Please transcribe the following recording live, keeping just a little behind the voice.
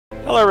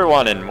Hello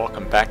everyone and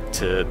welcome back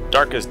to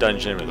Darkest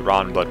Dungeon with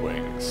Ron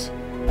Bloodwings.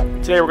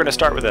 Today we're going to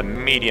start with a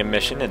medium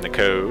mission in the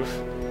Cove.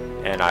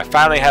 And I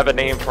finally have a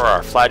name for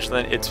our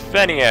flagellant. It's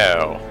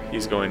Venio.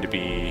 He's going to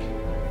be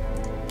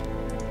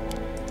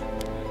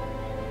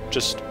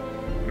just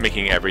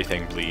making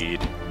everything bleed.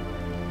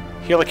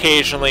 Heal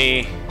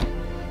occasionally,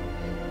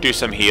 do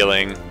some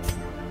healing.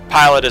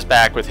 Pilot is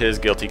back with his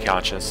guilty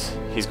conscience.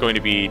 He's going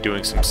to be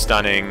doing some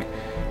stunning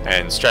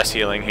and stress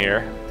healing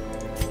here.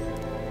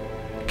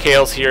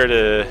 Kale's here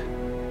to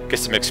get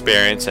some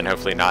experience and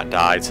hopefully not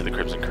die to the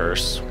Crimson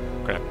Curse. We're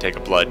gonna have to take a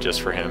blood just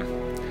for him.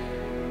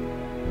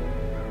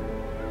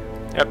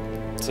 Yep,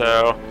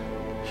 so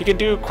he can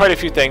do quite a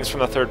few things from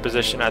the third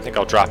position. I think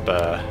I'll drop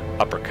a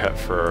uppercut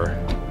for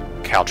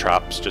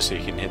Caltrops just so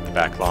he can hit the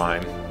back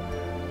line.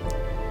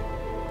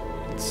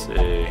 Let's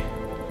see.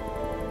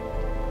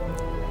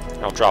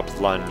 I'll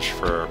drop lunge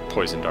for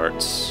poison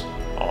darts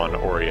on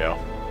Oreo.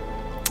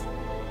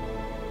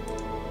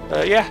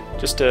 Yeah,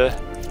 just a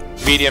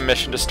medium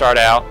mission to start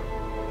out.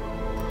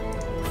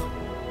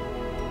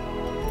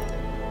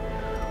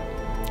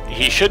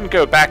 He shouldn't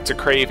go back to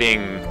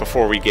craving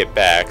before we get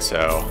back,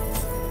 so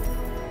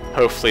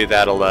hopefully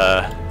that'll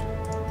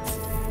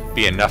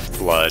be enough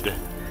blood.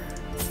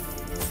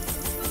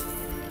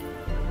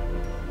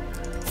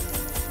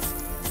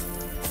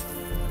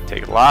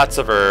 Take lots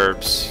of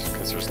herbs,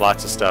 because there's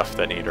lots of stuff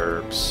that need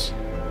herbs.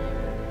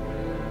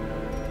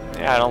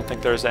 Yeah, I don't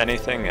think there's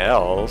anything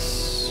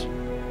else.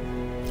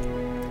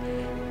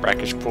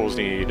 Brackish pools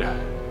need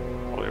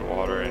holy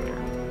water in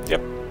here.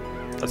 Yep,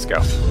 let's go.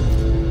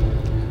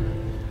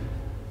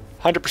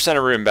 100%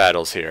 of room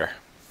battles here.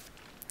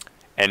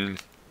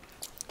 And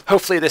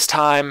hopefully this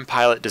time,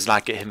 Pilot does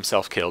not get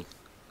himself killed.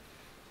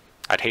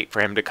 I'd hate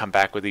for him to come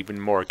back with even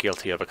more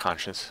guilty of a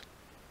conscience.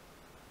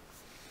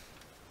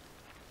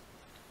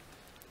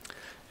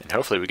 And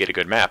hopefully we get a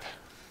good map.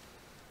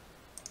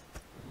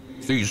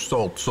 These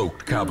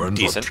salt-soaked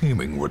caverns are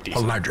teeming with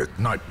pelagic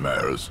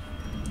nightmares.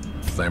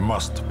 They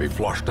must be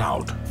flushed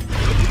out.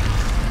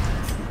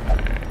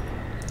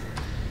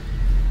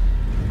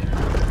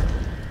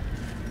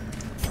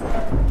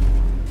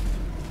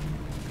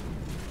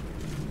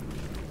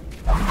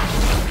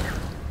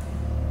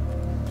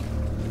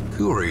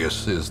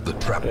 Curious is the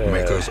trap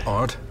maker's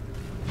art.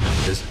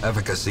 His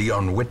efficacy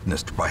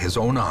unwitnessed by his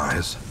own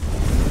eyes.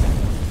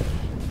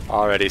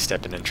 Already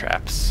stepping in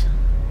traps.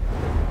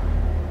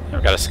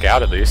 I've got a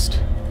scout at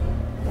least.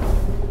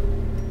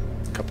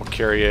 A couple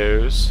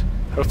curios.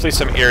 Hopefully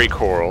some eerie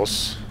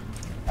corals.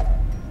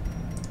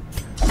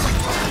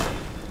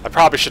 I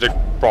probably should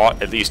have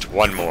brought at least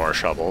one more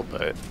shovel,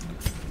 but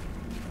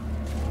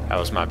that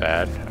was my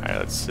bad. Alright,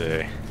 let's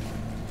see.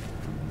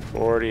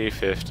 40,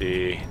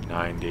 50,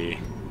 90.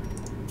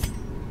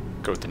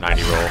 Go with the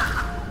 90 roll.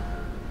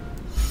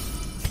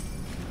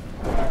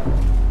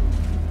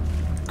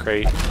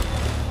 Crate.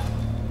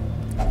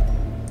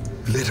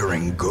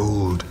 Glittering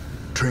gold,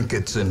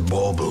 trinkets and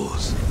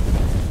baubles.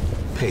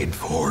 Paid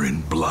for in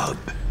blood.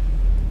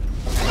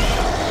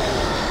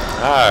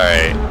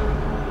 Alright.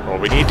 Well,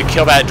 we need to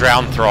kill that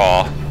drowned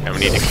thrall, and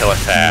we need to kill it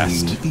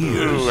fast.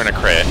 Ooh, and a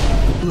crit.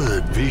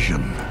 Blurred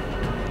vision.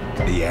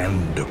 The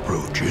end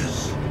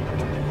approaches.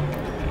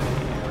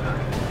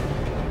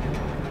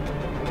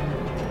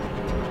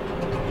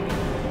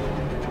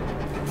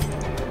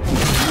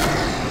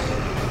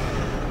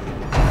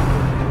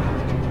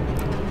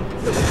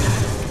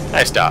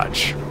 Nice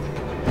dodge.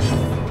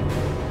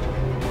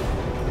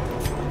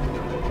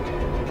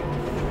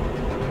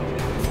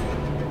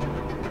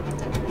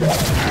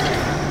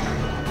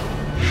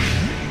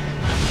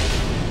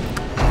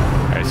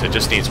 Alright, so it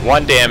just needs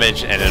one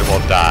damage and it will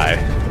die.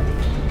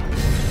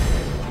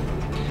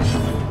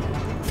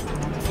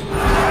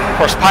 Of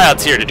course,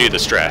 Pilot's here to do the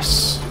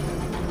stress.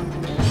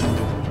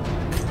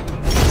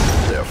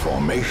 Their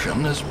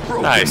formation is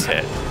broken. Nice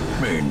hit.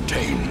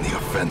 Maintain the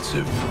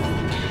offensive.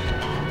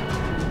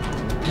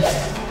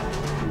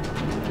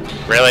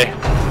 Really?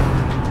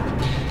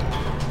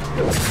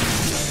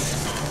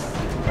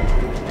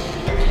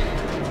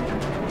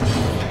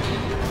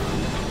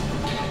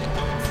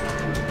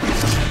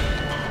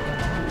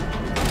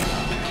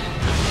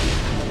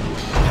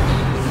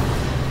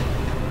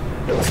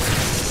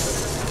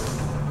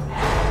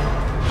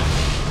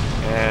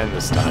 And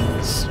the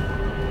stuns.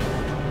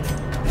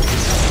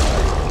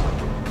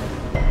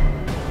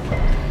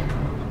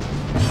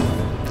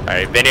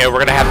 Alright, Venio, we're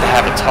gonna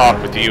have a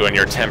talk with you on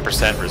your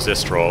 10%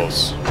 resist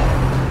rolls.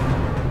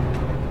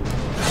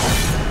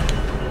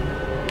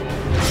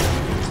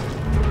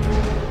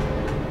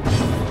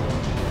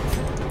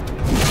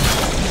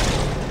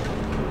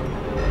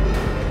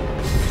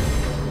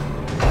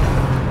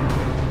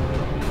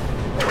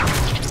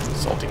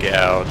 Salty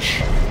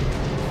gouge.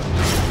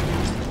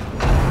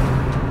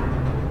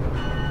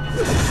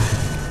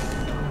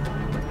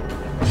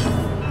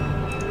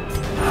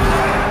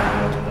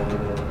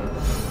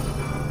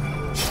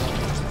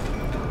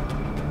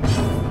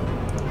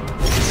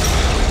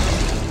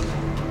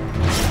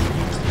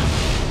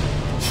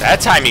 That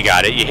time you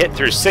got it. You hit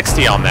through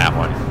 60 on that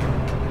one.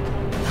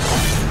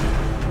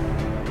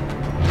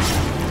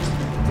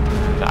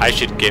 I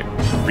should get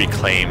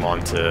reclaim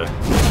onto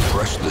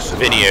Press this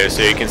video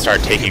so you can start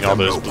taking all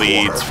those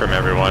bleeds from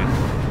everyone.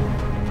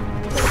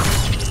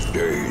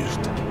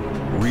 Dazed,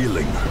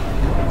 reeling,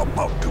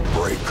 about to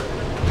break.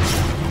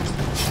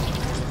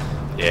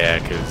 Yeah,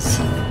 because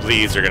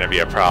bleeds are going to be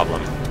a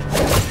problem.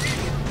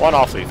 One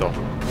off lethal.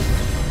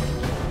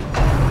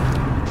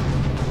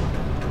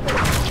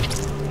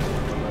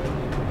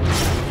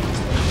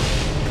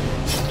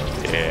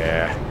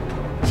 Yeah.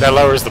 That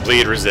lowers the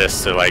bleed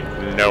resist, so like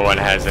no one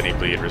has any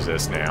bleed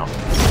resist now.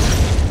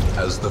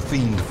 As the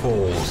fiend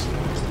falls,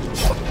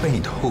 a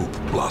faint hope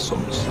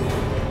blossoms.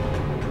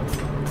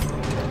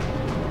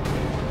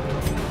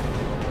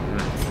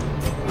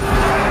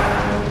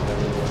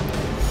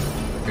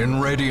 In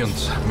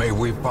Radiance, may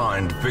we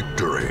find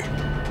victory.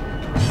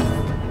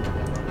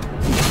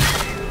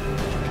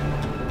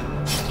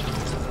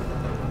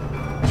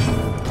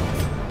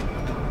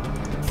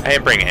 I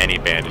didn't bring any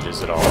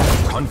bandages at all.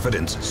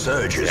 Confidence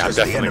surges. Yeah, I'm as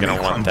the definitely enemy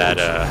gonna want crumbles.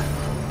 that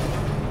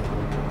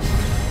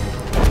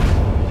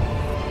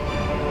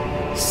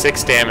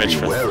 6 damage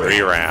for Beware.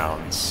 3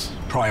 rounds.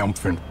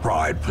 Triumphant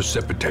pride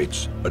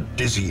precipitates a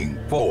dizzying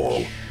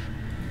fall.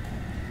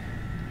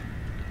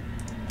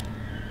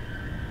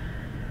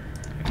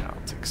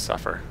 I'll take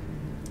suffer.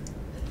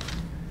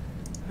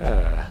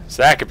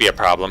 So that could be a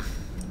problem.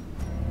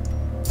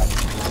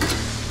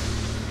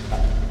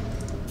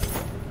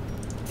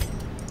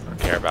 Don't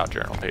care about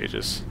journal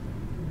pages.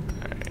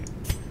 Alright.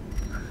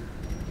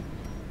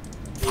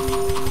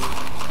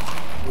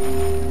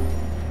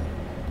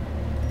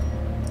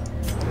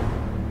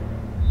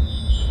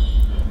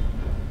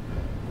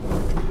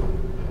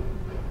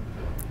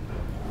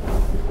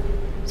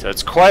 So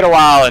it's quite a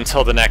while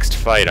until the next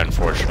fight,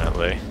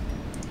 unfortunately.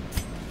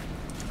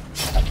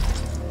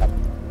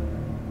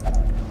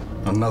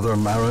 Another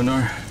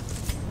mariner,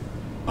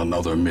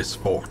 another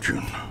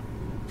misfortune.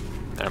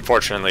 And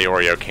unfortunately,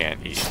 Oreo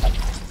can't eat.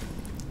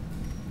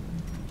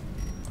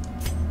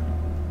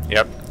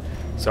 Yep.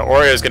 So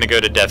Oreo's gonna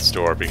go to death's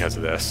door because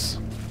of this.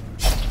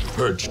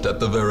 Perched at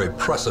the very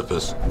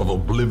precipice of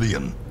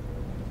oblivion.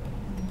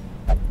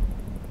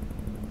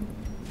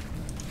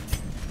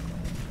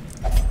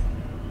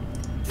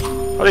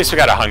 At least we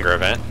got a hunger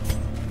event.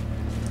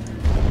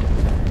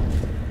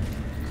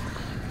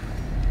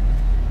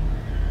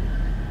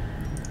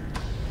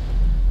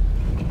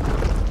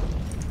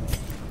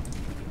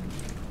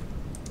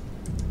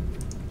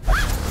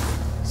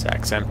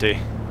 Sack's empty.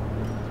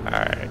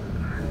 Alright.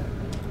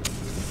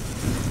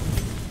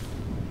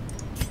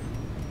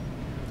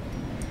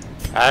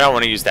 I don't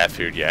want to use that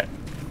food yet.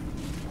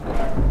 We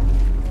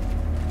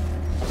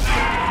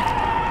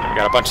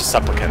got a bunch of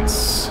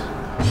supplicants.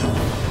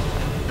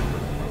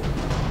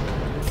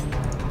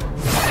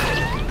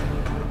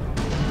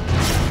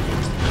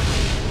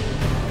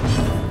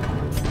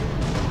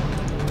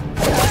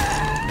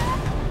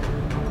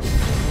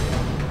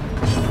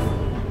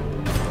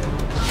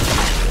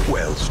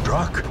 Well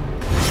struck.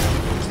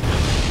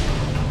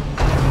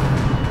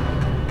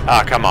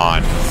 Ah, come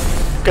on.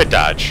 Good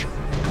dodge.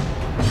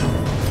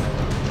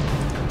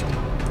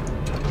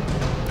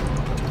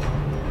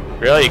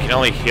 Really? You can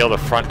only heal the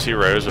front 2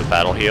 rows with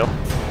battle heal?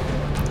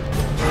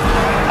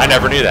 I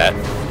never knew that.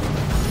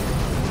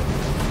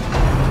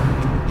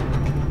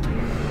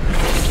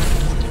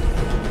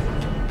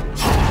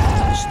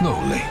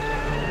 Slowly,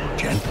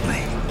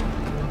 gently.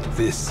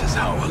 This is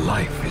how a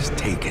life is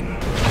taken.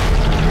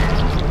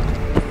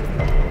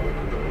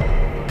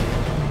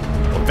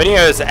 Well,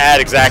 videos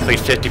add exactly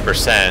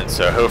 50%,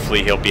 so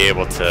hopefully he'll be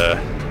able to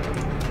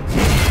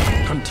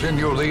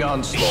Continue the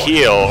onslaught.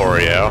 heal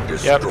Oreo.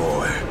 Yep.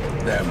 Destroy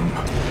them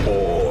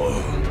all.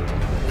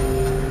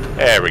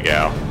 There we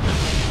go.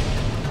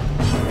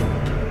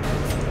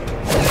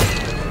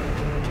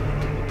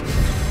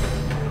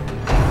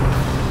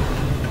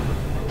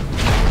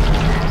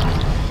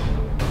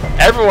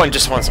 Everyone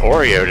just wants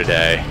Oreo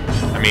today.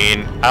 I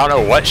mean, I don't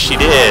know what she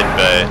did,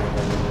 but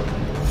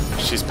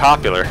she's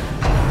popular.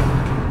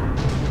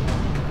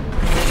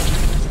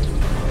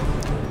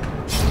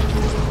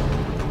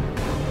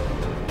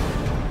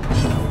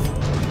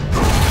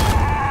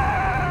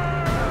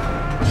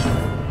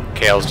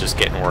 Kale's just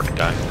getting work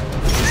done.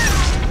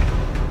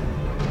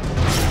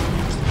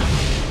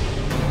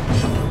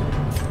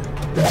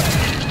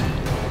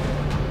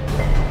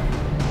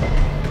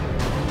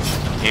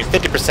 I mean,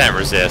 50%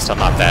 resist, I'm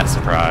not that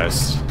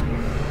surprised.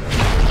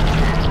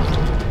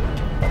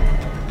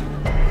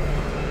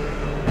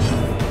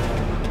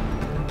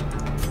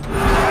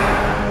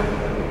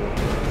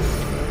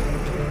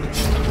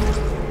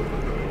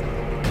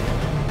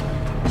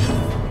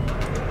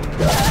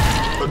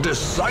 A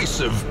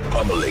decisive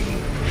pummeling.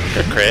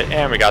 Good crit,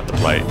 and we got the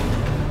plate.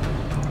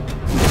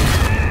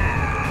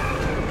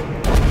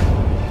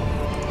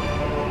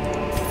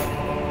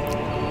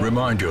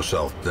 Remind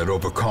yourself that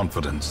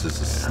overconfidence is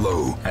a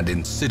slow and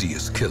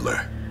insidious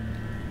killer.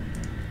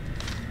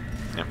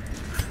 Yep.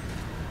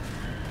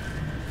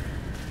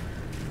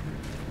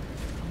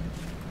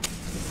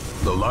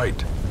 The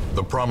light,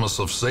 the promise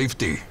of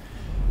safety.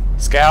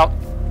 Scout?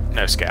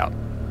 No scout.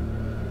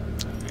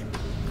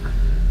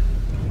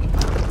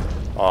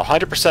 Well,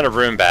 100% of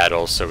room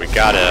battles, so we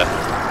gotta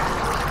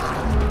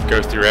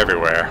go through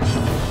everywhere.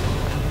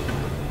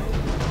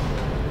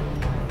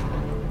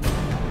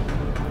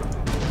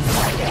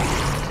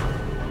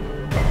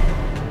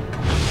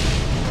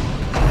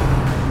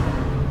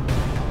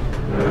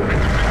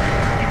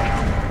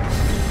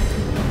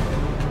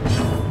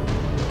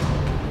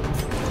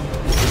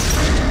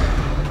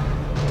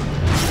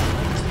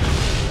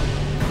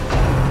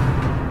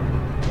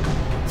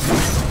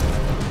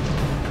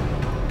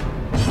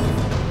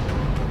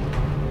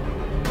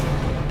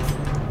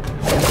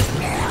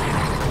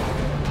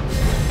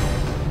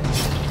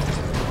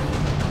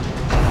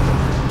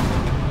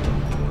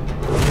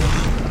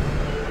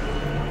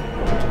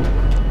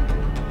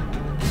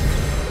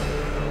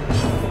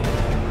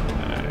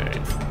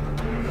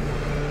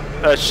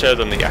 Let's show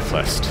them the F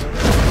list.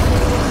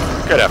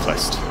 Good F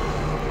list.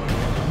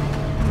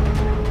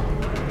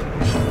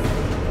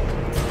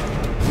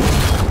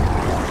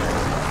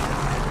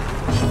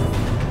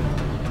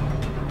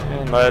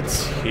 And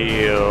let's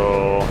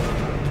heal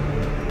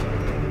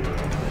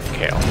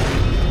Kale.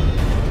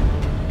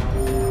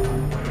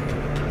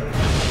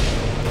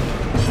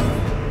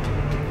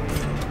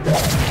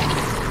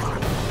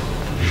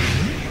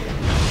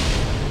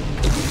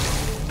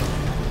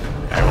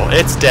 Alright, well,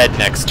 it's dead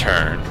next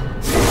turn.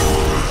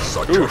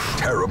 Such a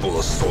terrible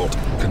assault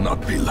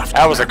cannot be left.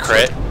 That was a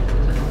crit.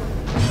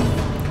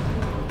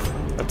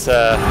 Let's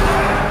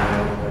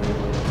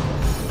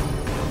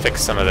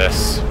fix some of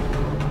this.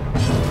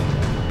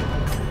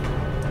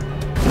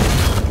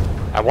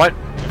 I want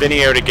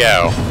Vinio to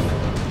go.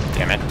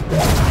 Damn it.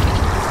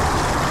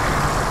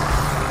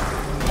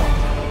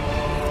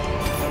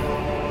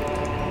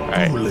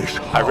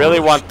 Alright. I really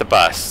want the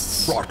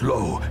busts. Brought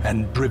low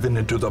and driven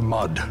into the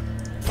mud.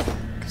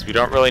 Because we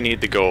don't really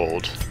need the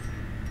gold.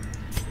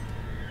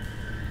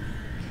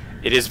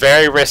 It is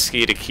very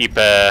risky to keep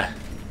a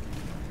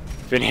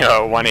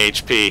Vinio at 1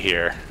 HP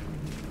here.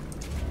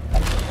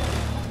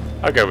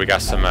 Okay, we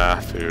got some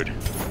food.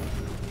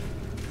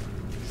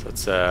 So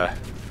let's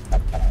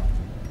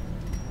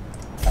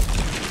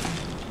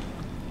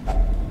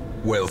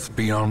Wealth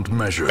beyond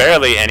measure.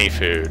 barely any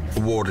food.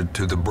 Awarded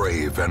to the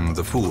brave and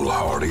the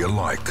foolhardy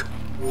alike.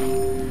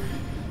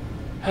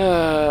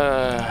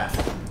 I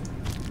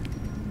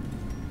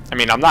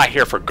mean, I'm not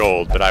here for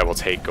gold, but I will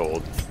take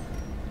gold.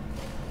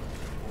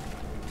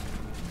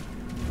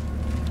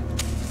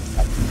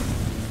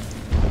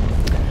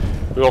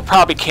 We will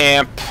probably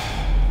camp.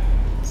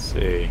 Let's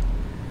see.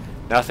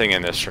 Nothing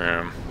in this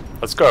room.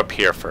 Let's go up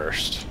here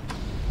first.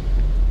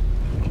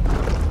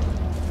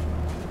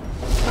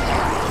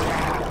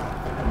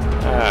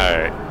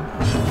 Alright.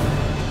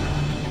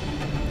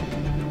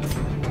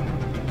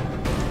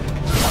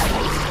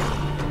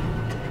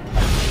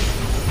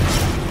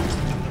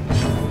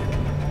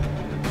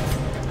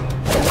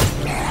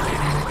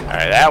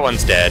 Alright, that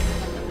one's dead.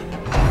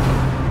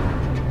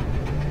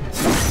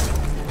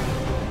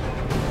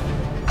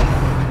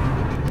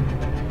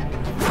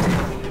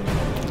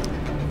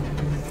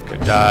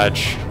 Good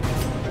dodge.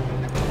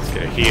 Let's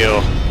get a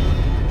heal.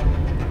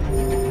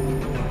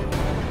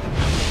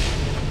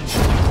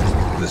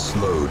 The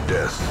slow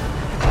death.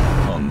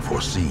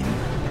 Unforeseen.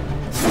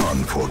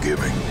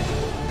 Unforgiving.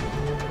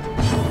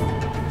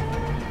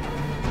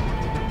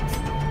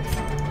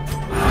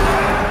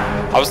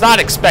 I was not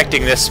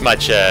expecting this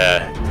much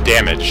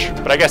damage,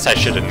 but I guess I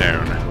should have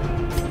known.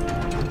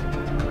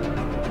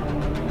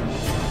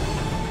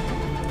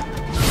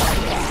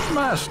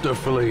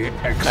 Masterfully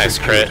executed. Nice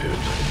crit.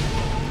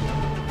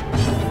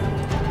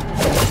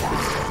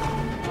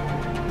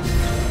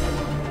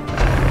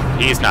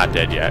 He's not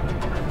dead yet.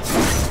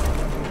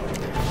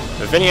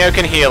 But Vinio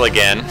can heal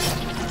again.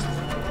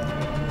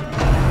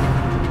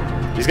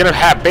 He's gonna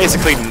have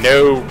basically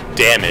no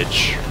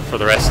damage for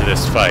the rest of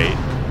this fight.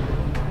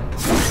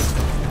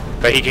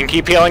 But he can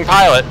keep healing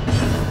Pilot.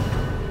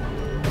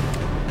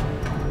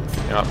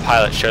 You know what,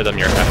 Pilot, show them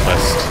your F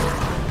list.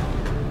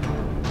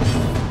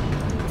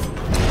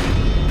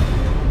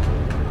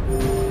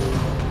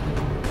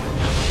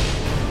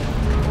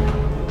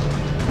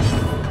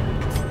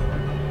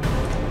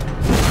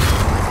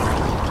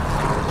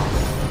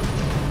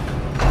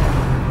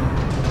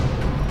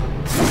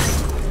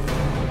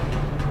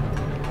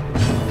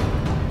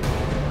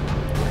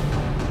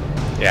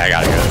 Yeah, I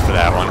gotta go for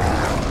that one.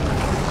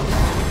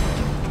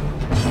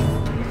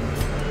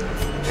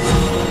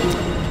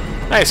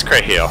 Nice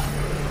crit heal.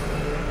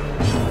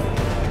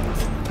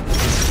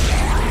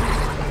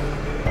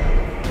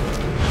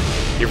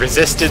 He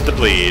resisted the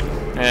bleed.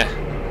 Eh.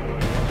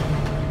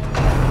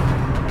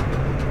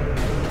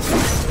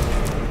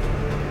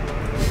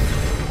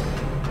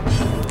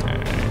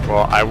 Alright,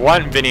 well, I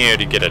want Vinio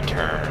to get a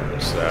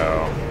turn,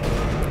 so...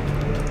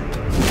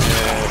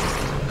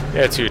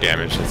 yeah, 2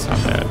 damage, that's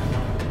not bad.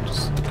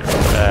 Just go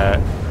for that.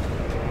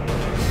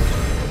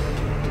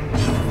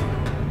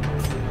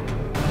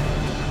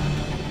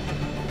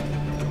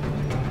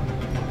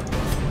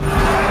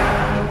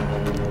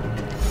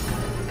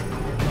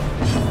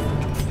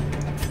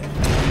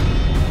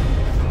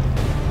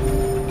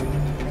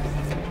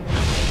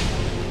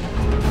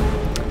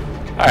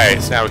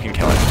 Alright, so now we can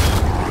kill it.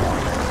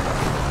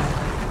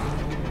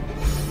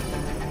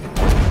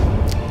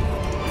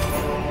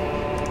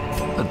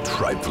 A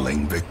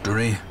trifling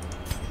victory,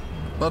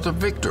 but a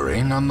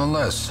victory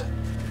nonetheless.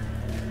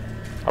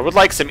 I would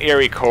like some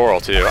eerie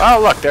coral too. Oh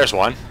look, there's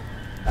one.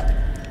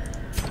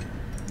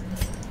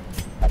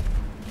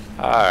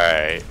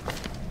 Alright.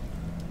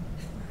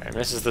 Alright,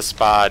 misses the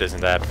spot,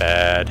 isn't that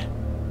bad.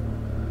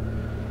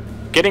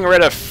 Getting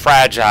rid of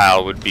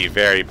fragile would be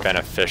very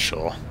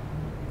beneficial.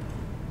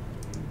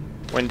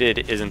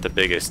 Winded isn't the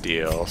biggest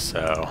deal,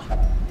 so...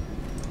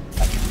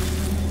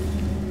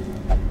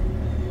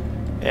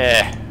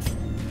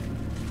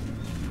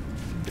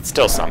 It's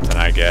still something,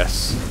 I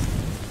guess.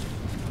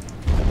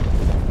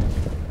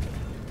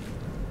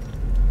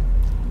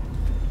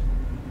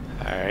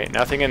 Alright,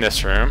 nothing in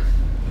this room.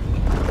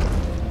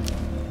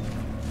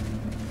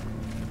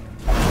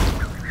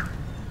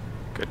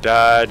 Good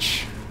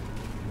dodge.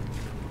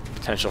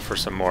 Potential for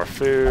some more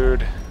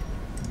food.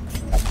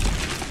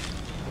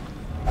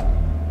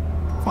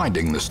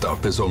 Finding the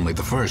stuff is only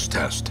the first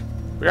test.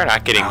 We are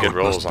not getting Now good it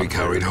rolls must on be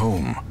carried food.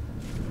 home.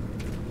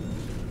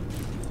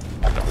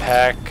 A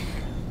pack.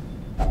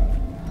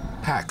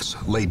 Packs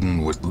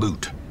laden with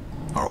loot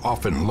are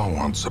often low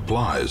on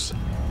supplies.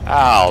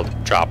 I'll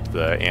drop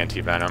the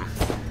anti-venom.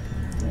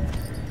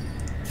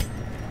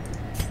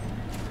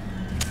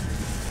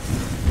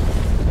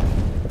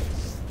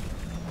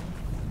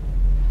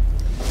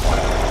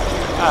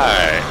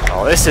 Alright,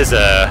 well this is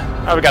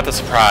a... Oh, we got the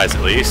surprise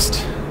at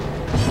least.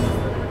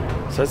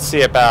 So let's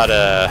see about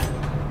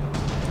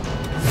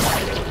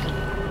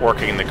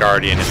working the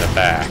Guardian in the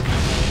back.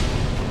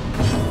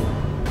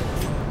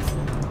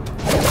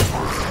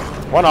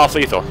 One off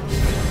lethal.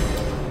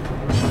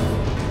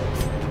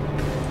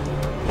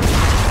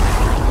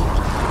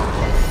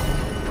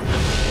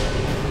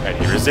 Alright,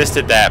 he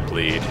resisted that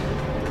bleed.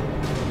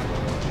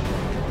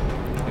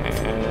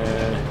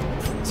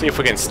 And see if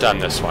we can stun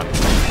this one.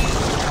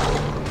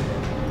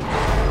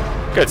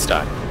 Good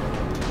stun.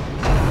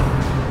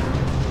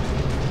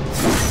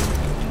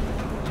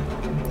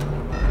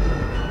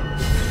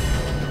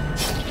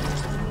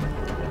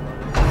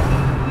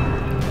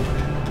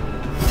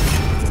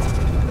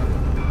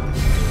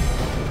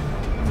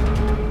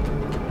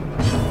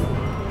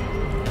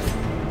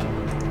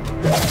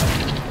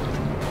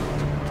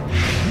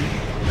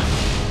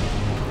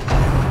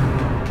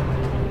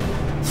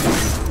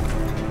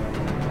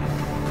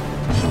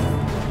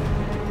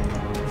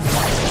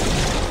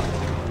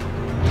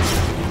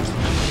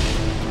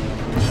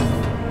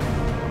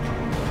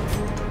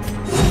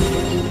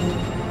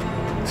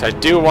 So I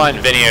do want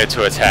Vinio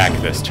to attack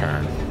this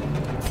turn.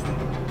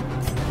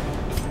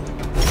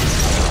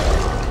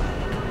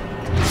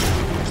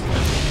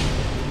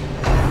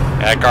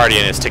 That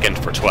Guardian is ticking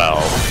for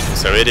 12,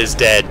 so it is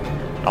dead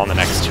on the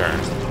next turn.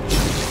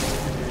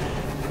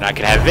 And I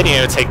can have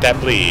Vinio take that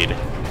bleed.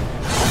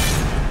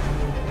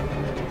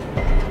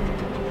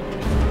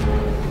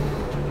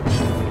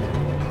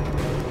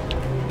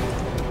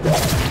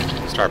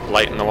 Start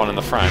blighting the one in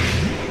the front.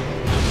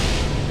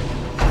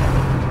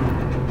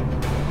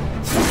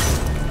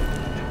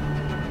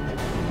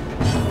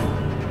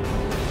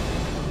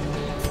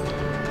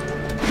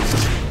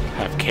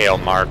 Have Kale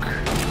mark.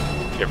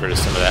 Get rid of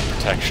some of that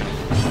protection.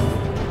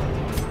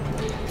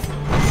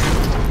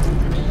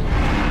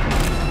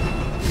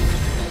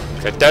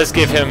 That does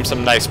give him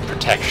some nice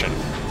protection.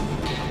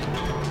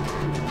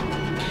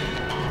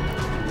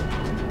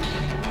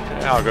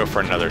 And I'll go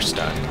for another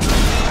stun.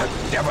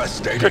 A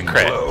devastating Good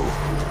crit. blow.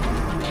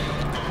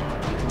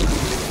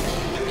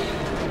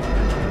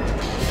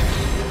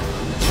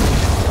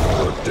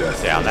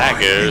 Down that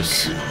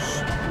goes.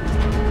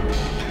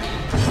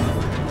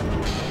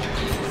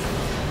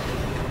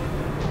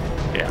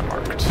 Yeah,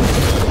 marked.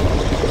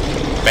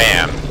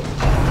 Bam.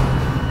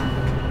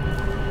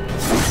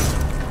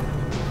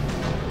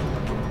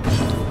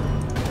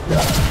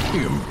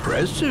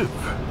 Impressive.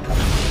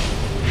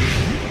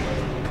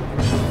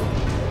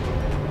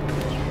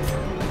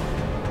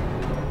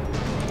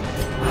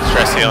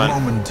 Stress healing.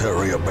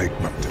 Momentary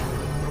abatement.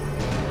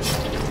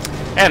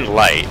 And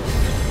light.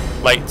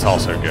 Light's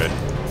also good.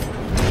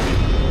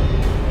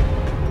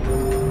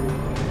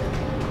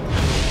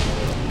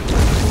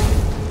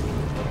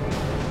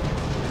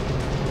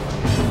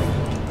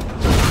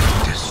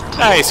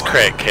 Nice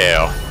crit,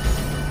 Kale.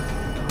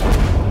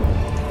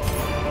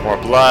 More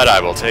blood, I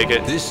will take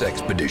it. This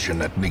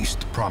expedition at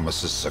least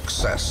promises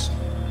success.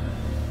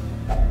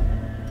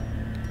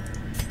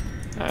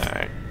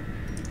 Alright.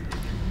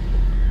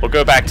 We'll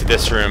go back to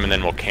this room and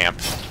then we'll camp.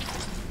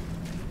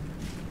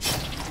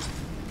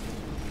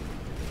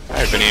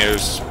 Alright,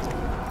 Vinio's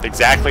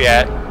exactly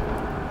at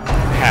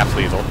half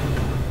lethal.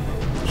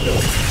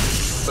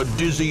 A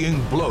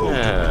dizzying blow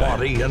to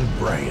body and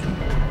brain.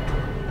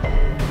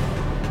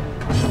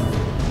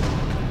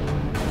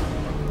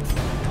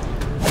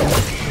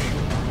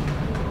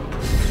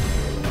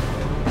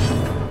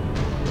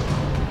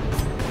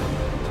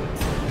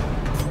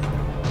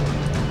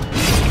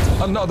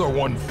 Another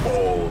one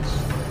falls.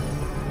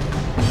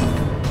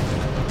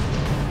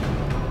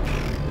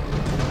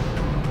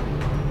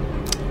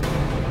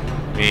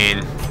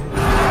 mean,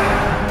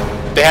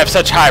 they have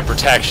such high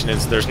protection,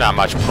 there's not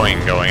much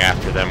point in going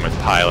after them with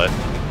Pilot.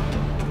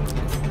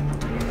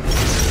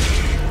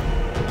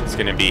 It's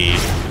gonna be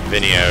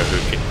Vinio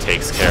who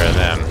takes care of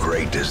them.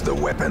 Great is the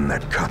weapon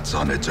that cuts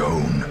on its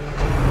own.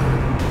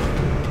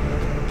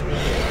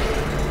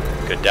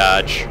 Good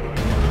dodge.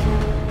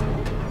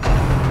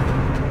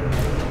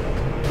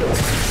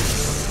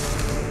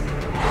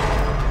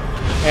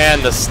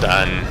 And the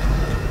stun.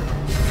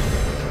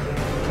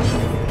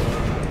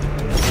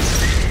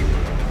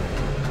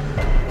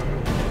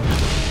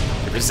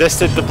 It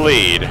resisted the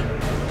bleed.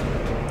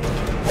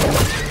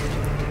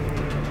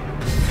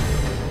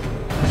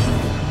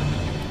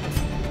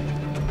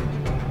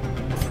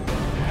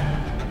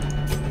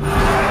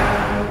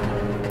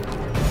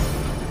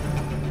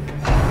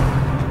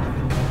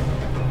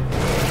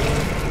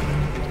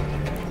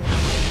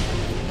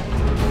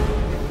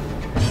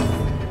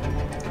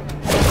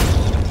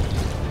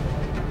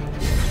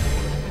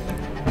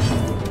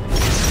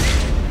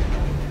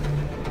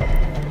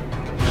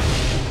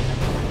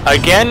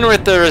 Again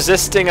with the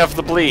resisting of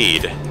the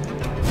bleed.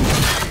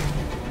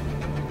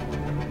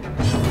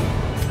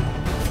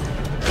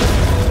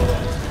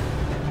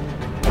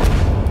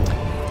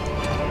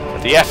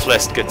 But the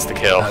F-list gets the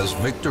kill. As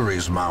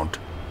victories mount,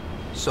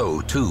 so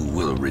too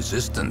will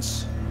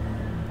resistance.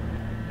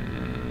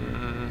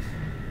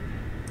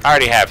 I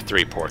already have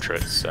 3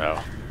 portraits, so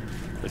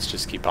let's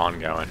just keep on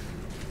going.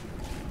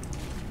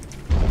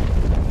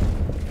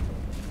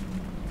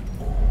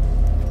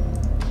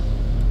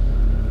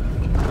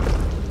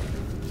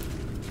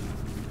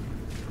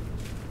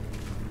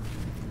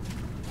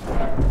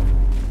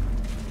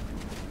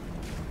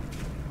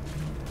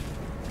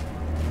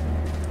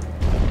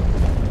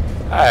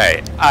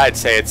 Alright, I'd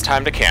say it's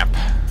time to camp.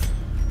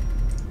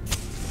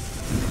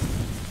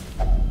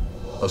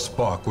 A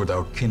spark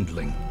without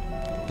kindling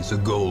is a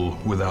goal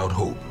without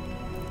hope.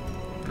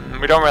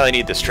 We don't really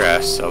need the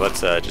stress, so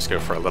let's just go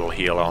for a little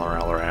heal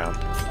all around.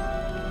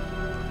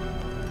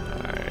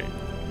 Alright.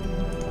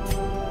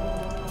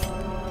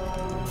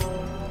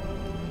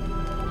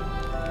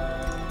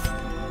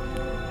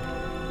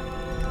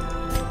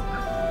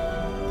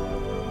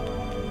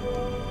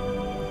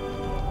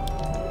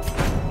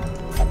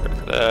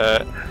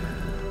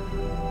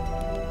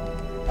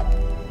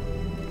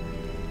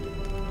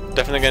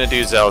 Definitely gonna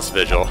do Zealous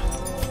Vigil,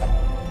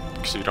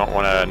 because we don't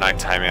want a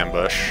nighttime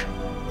ambush.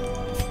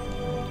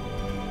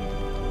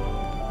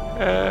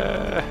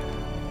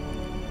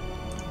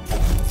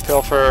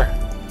 Pilfer,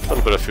 a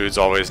little bit of food's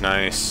always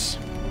nice.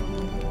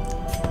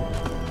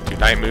 Do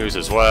night moves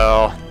as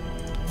well.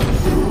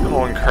 And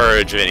we'll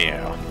encourage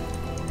Vinio.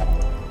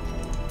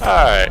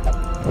 Alright.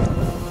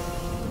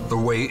 The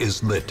way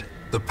is lit.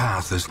 The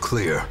path is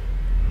clear.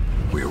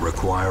 We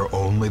require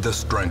only the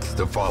strength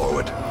to follow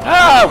it.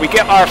 Ah, we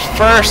get our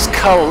first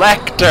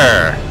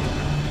collector!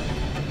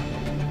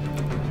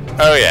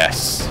 Oh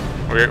yes.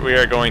 We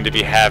are going to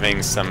be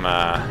having some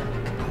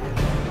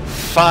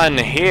fun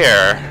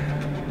here.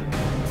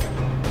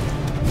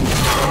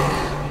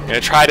 Gonna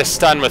try to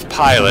stun with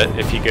Pilot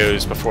if he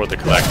goes before the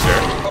collector.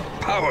 A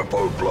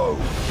powerful blow.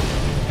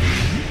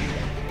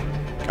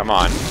 Come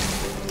on.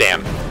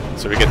 Damn.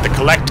 So we get the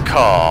collect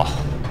call.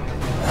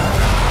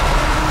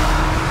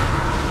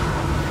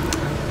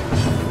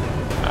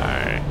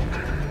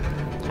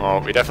 Well,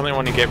 we definitely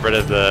want to get rid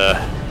of the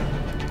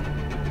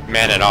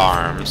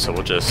Man-at-Arms, so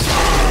we'll just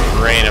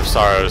Rain of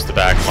Sorrows the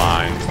back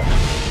line.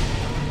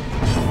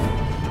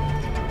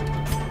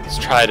 Let's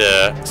try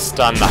to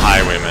stun the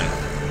Highwayman.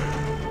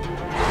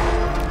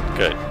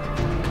 Good.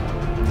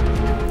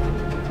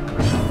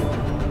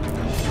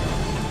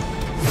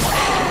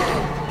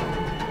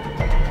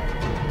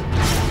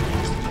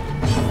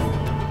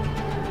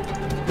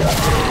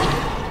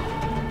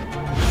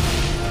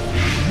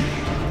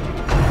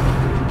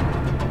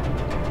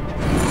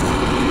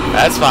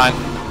 That's fine.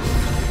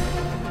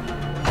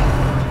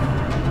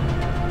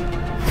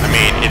 I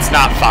mean, it's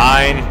not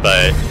fine,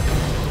 but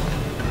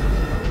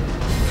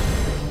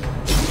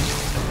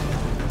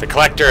the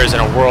collector is in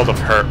a world of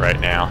hurt right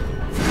now.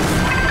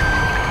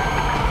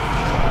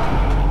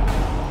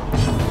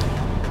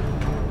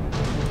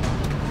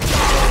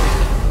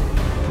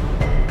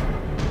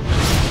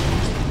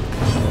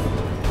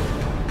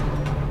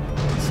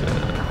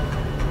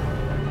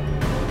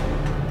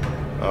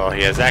 Oh,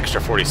 he has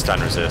extra 40 stun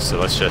resist, so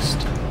let's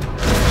just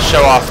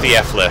show off the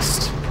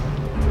F-list.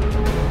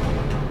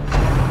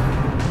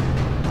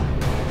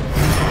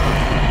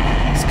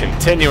 He's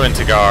continuing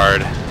to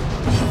guard.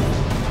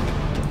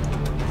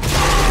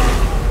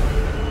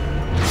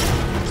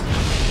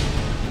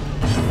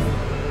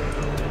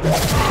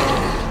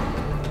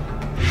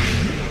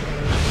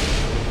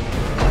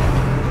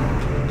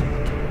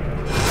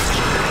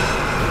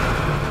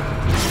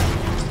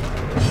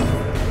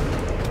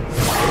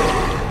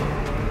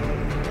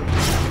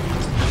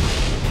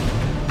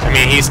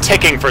 He's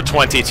ticking for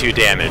 22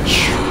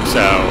 damage,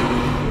 so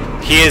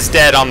he is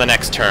dead on the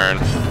next turn,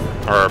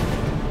 or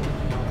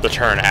the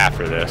turn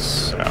after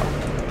this, so.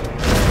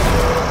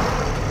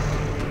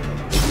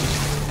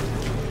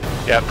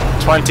 Yep,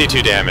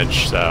 22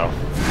 damage, so...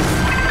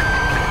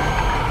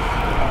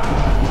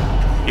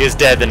 he is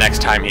dead the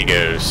next time he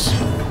goes.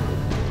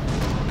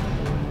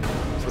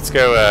 So let's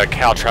go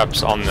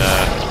Caltrops on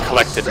the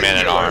collected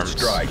man-at-arms.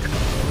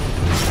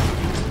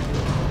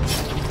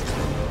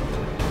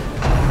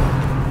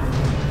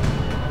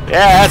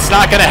 Yeah, that's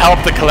not gonna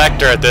help the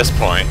Collector at this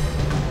point.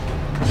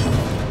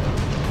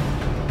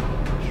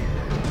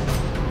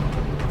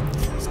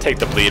 Let's take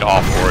the bleed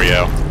off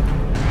Oreo.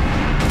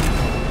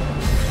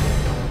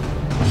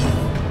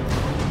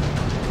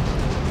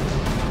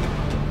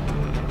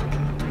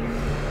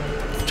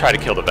 Try to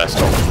kill the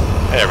Vestal.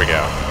 There we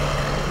go.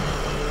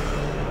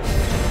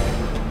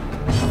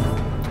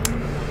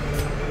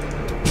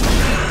 See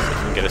if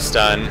we can get a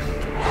stun.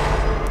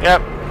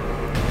 Yep.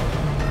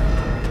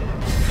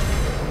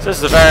 So this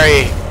is a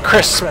very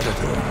crisp...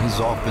 Predator is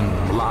often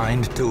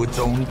blind to its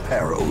own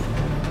peril.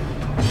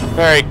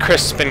 Very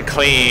crisp and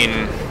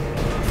clean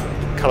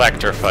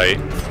Collector fight.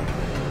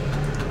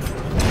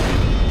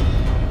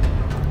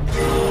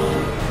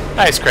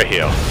 Nice crit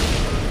heal.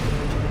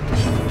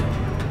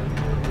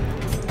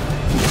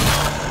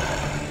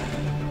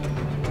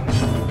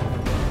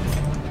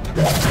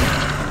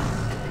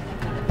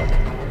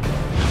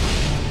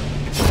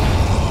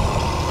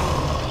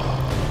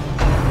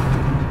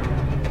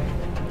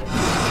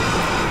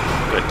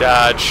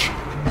 Dodge.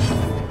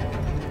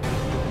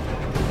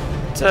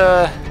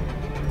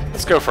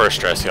 Let's go for a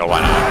stress heal, why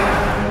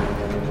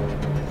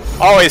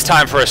not? Always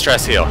time for a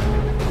stress heal.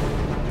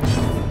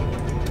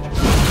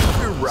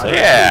 So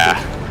yeah,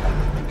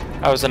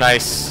 that was a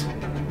nice...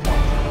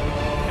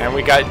 and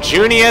we got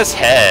Junia's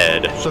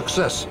head.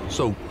 Success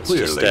so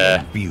clearly just,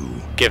 in view.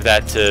 Give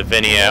that to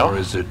Vinio. Or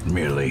is it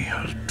merely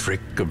a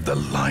trick of the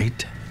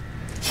light?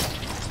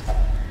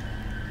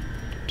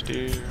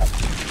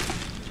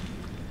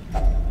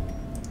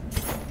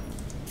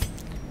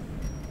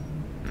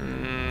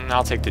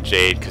 I'll take the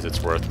Jade because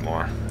it's worth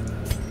more.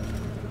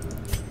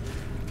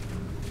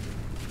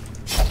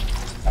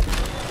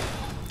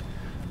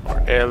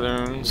 More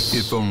heirlooms.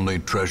 If only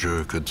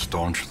treasure could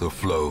staunch the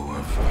flow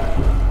of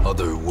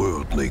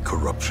otherworldly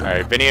corruption.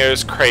 Alright,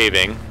 Vinio's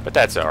craving, but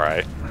that's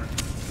alright.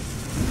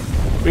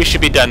 We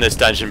should be done this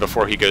dungeon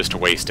before he goes to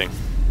wasting.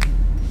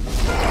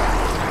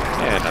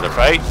 And another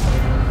fight.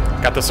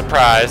 Got the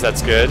surprise,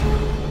 that's good.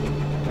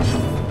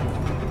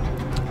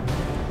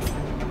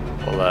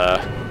 We'll,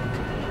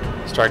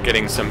 start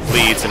getting some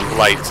bleeds and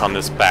blights on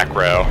this back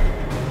row.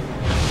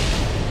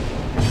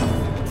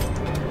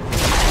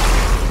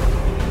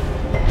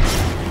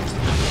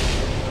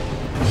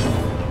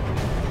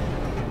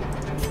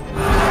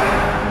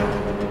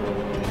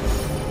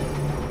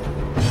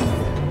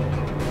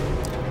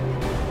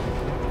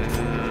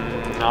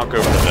 I'll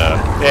go for the...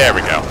 there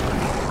we go.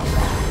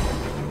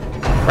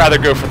 Rather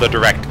go for the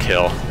direct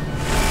kill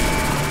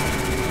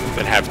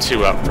than have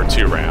two up for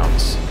 2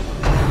 rounds.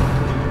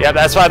 Yeah,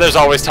 that's why there's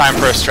always time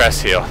for a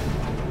stress heal.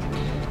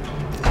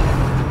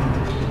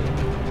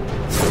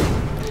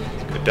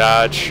 Good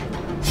dodge.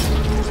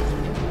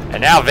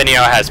 And now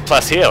Vinio has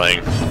plus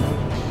healing,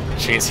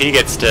 which means he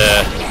gets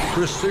to...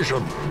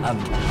 precision and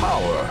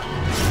power.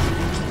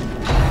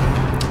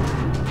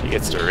 He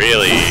gets to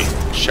really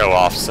show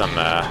off some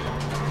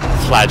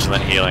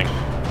flagellant healing.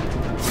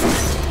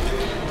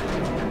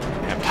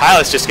 And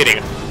Pilot's just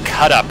getting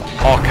cut up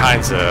all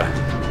kinds of...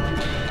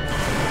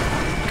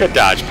 good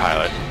dodge,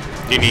 Pilot.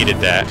 You needed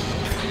that.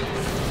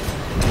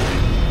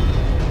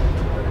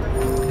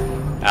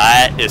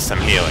 That is some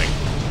healing.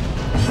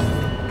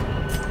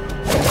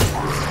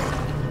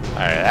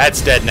 Alright,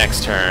 that's dead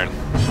next turn.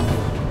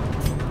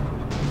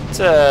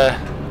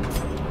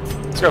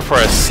 Let's go for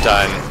a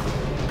stun.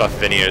 Buff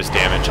Vinio's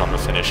damage on the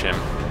finish him.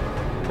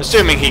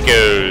 Assuming he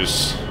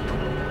goes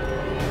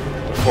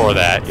before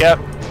that. Yep.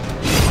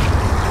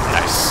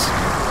 Nice.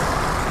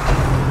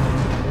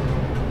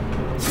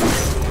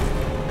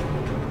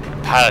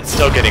 Pilot's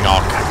still getting all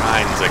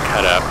kinds of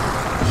cut up.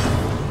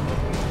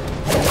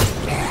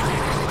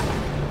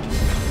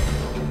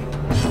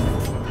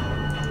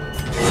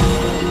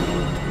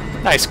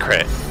 Nice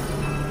crit.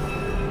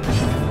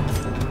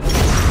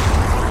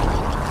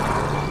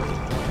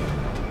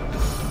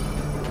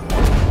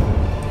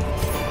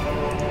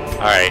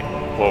 Alright,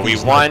 well we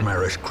want...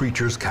 nightmarish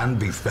creatures can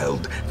be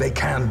felled. They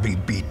can be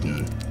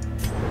beaten.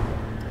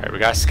 Alright, we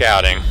got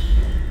scouting.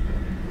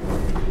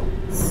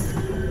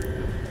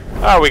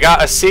 Oh, we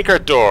got a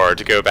secret door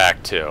to go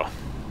back to.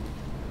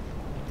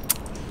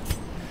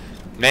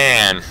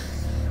 Man,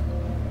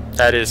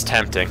 that is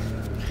tempting.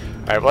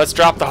 Alright, well, let's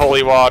drop the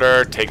holy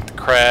water, take the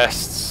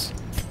crests.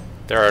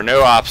 There are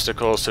no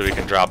obstacles, so we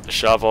can drop the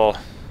shovel.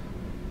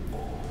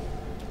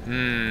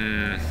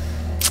 I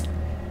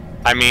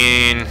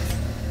mean...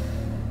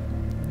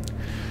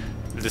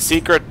 the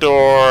secret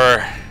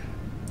door...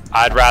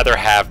 I'd rather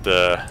have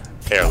the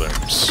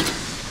heirlooms.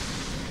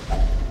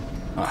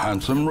 A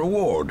handsome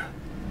reward.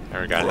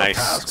 There we got a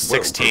nice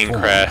 16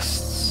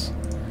 crests.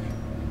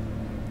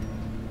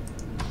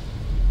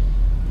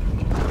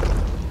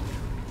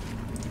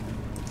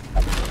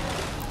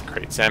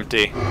 Crate's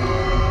empty.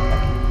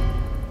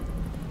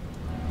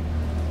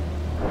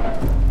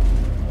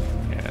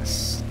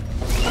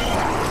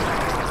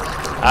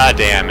 Ah,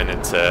 damn, and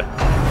it's a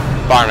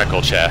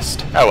barnacle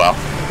chest. Oh well.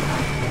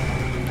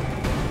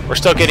 We're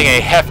still getting a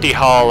hefty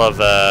haul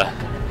of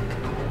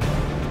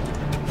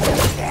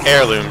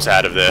heirlooms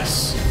out of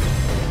this.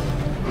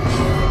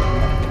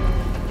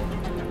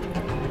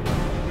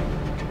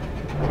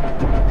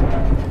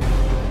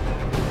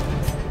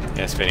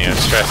 Yes, Vinny,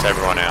 stress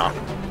everyone out.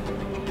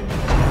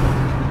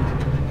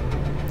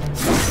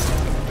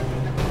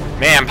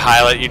 Man,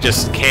 pilot, you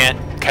just can't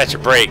catch a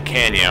break,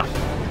 can you?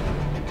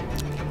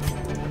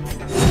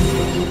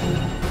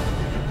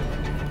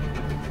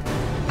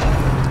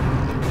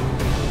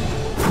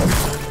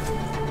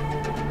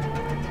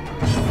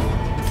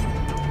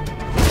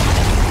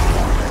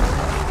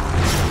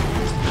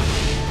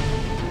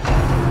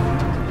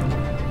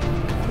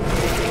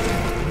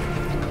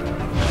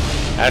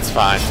 That's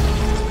fine.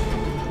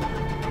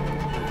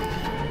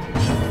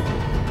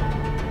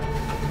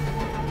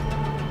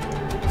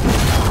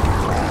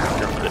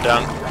 Go for the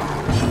dunk.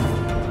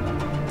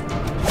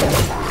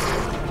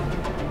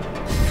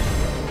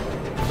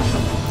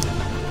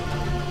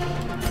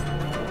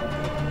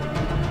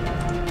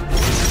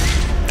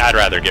 I'd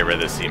rather get rid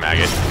of the sea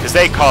maggot, because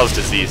they cause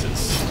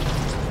diseases.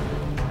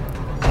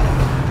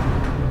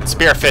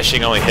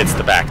 Spearfishing only hits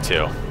the back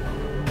too,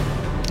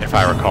 if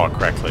I recall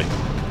correctly.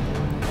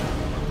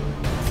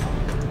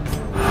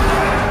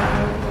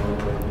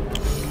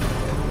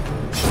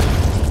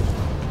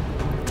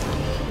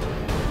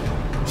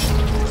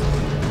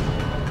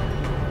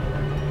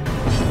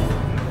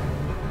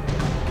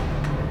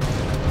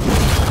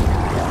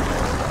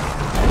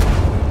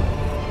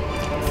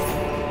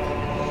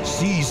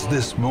 Seize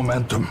this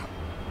momentum.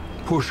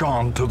 Push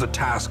on to the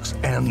task's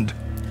end.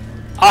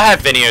 I'll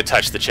have Vinio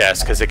touch the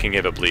chest because it can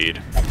give a bleed.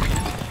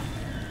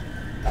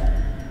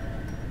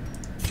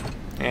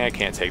 Yeah, I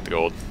can't take the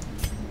gold.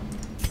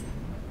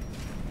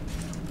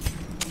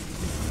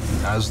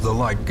 As the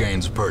light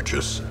gains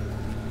purchase,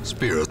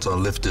 spirits are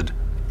lifted,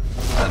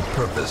 and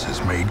purpose is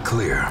made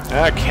clear.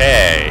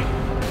 Okay.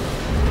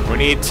 We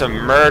need to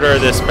murder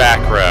this back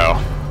row.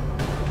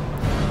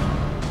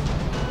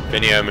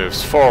 Vinio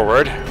moves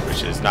forward,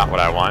 which is not what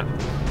I want.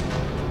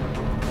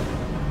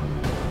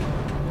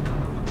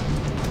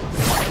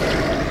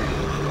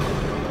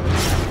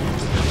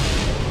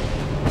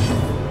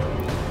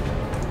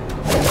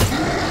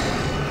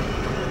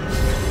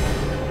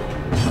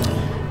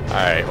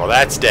 Alright, well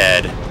that's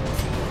dead.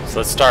 So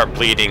let's start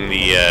bleeding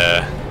the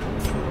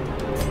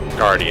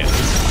Guardian.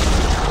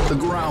 The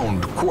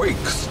ground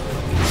quakes.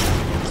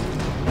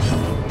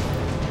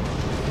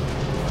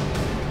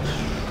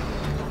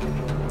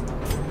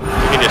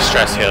 You can just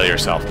stress heal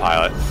yourself,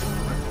 pilot.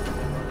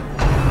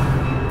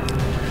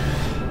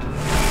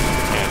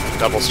 And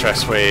double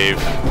stress wave.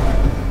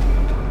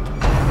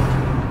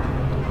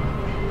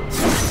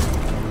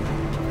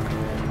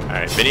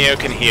 Alright, Vinio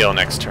can heal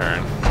next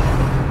turn.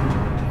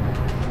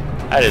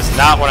 That is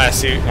not what I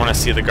want to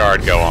see the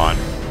guard go on.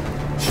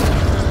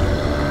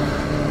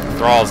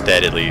 Thrall's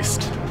dead at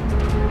least.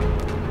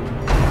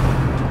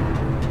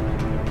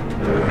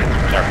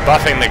 They're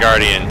buffing the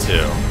Guardian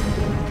too.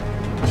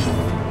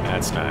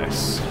 That's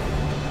nice.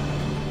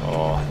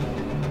 Oh.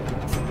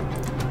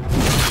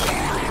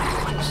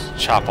 Just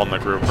chop on the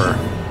grouper.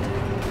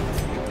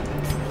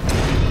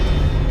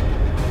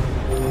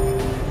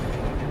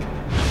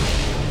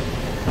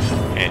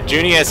 And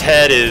Junia's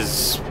head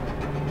is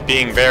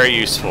being very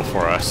useful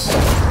for us.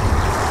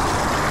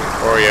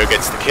 Oreo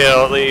gets the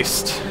kill at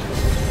least.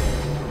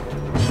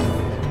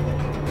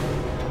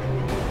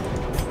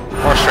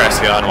 More stress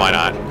healing, why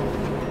not?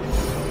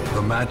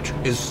 The match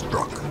is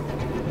struck.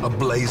 A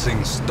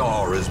blazing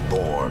star is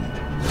born.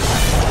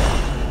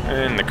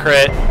 And the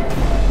crit.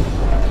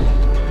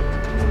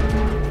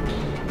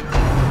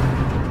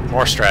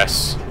 More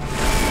stress.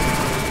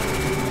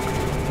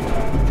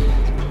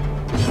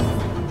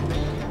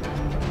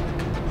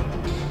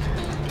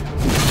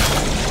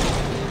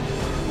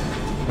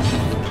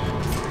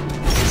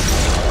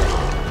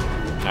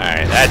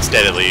 Alright, that's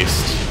dead at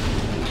least.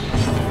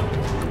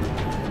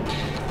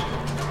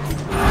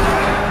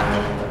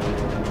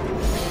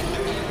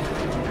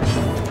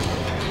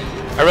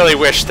 I really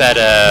wish that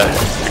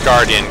the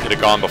Guardian could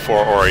have gone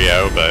before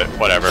Oreo, but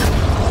whatever.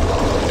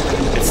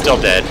 It's still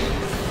dead.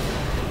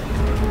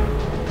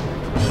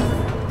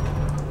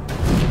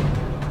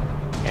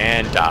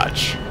 And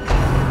dodge.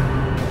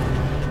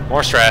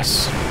 More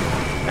stress.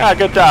 Ah,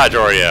 good dodge,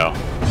 Oreo.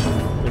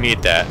 We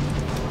need that.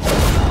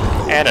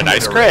 And a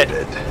nice crit.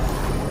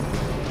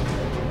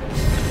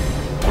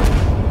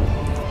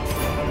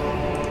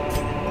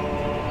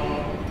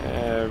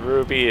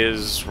 Ruby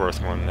is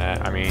worth more than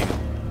that. I mean,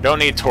 don't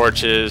need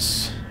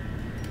torches.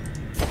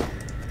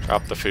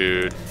 Drop the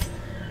food.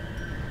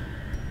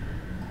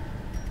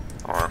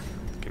 Or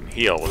can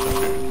heal with the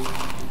food.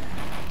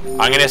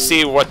 I'm gonna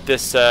see what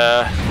this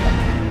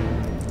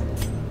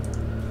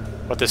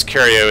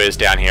curio is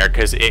down here,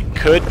 because it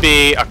could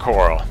be a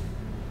coral.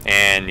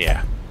 And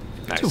yeah,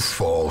 nice. To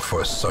fall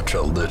for such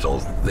a little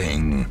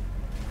thing.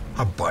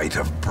 A bite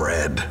of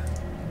bread.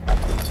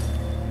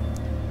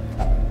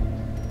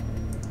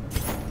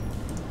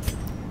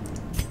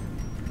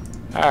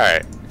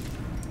 Alright.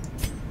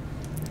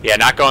 Yeah,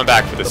 not going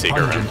back for the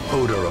secret room. Pungent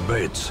odor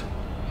abates.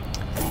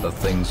 The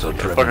things are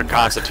driven Book of back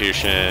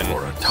Constitution.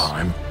 for a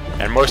time.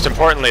 And most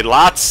importantly,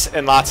 lots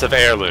and lots of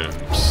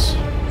heirlooms.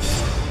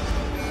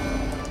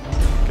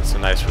 Get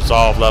some nice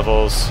resolve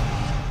levels.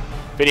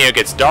 Video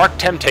gets Dark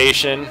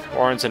Temptation,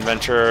 Orange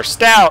Adventurer,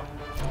 Stout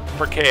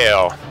for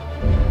Kale.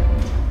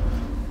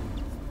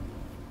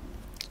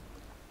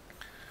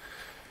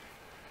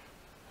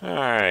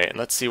 Alright,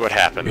 let's see what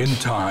happens. In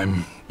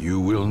time, you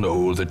will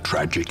know the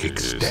tragic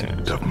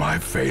extent of my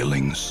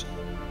failings.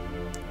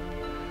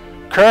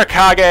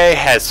 Kurakage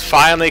has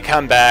finally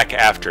come back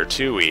after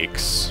 2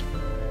 weeks.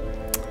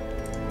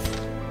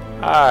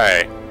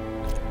 Alright.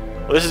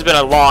 Well, this has been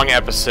a long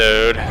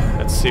episode.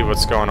 Let's see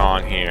what's going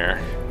on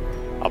here.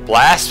 A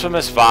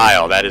blasphemous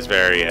vial. That is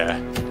very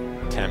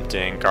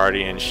tempting.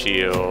 Guardian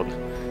shield.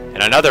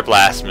 And another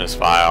blasphemous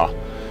vial.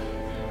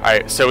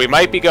 Alright, so we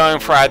might be going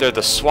for either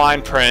the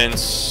Swine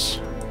Prince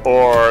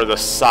or the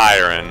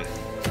Siren.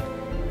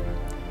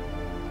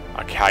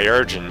 A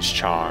Kyurgen's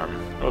Charm.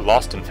 Oh,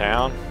 lost and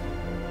found.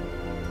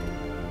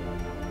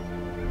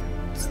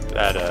 Is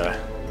that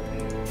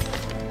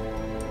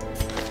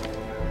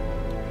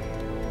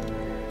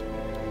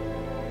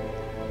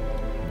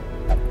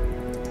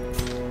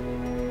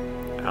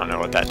I don't know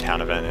what that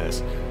town event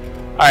is.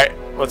 Alright,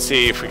 let's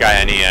see if we got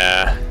any,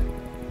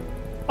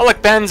 Oh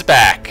look, Ben's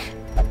back!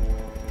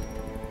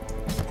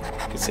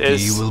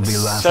 It's will be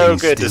so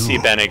good to see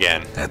Ben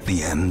again. At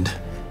the end.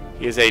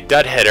 He is a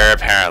dud hitter,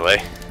 apparently.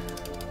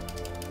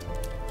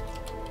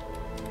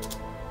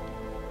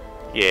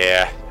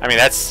 Yeah, I mean,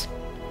 that's...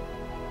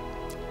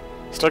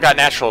 Still got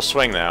natural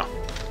swing, though.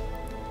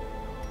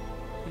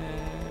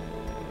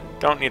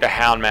 Don't need a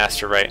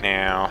Houndmaster right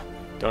now.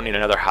 Don't need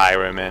another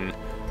Highwayman.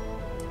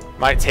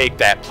 Might take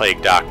that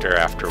Plague Doctor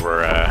after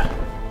we're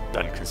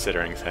done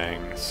considering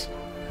things.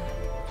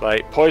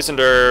 Like, Poisoned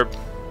Herb.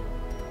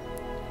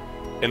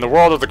 In the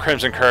world of the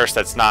Crimson Curse,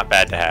 that's not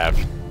bad to have.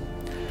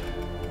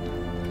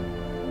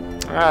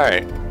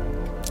 Alright.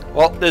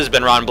 Well, this has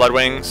been Ron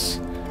Bloodwings.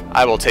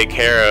 I will take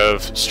care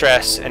of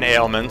stress and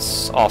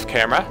ailments off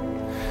camera.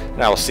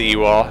 And I will see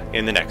you all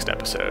in the next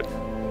episode.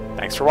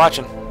 Thanks for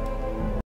watching.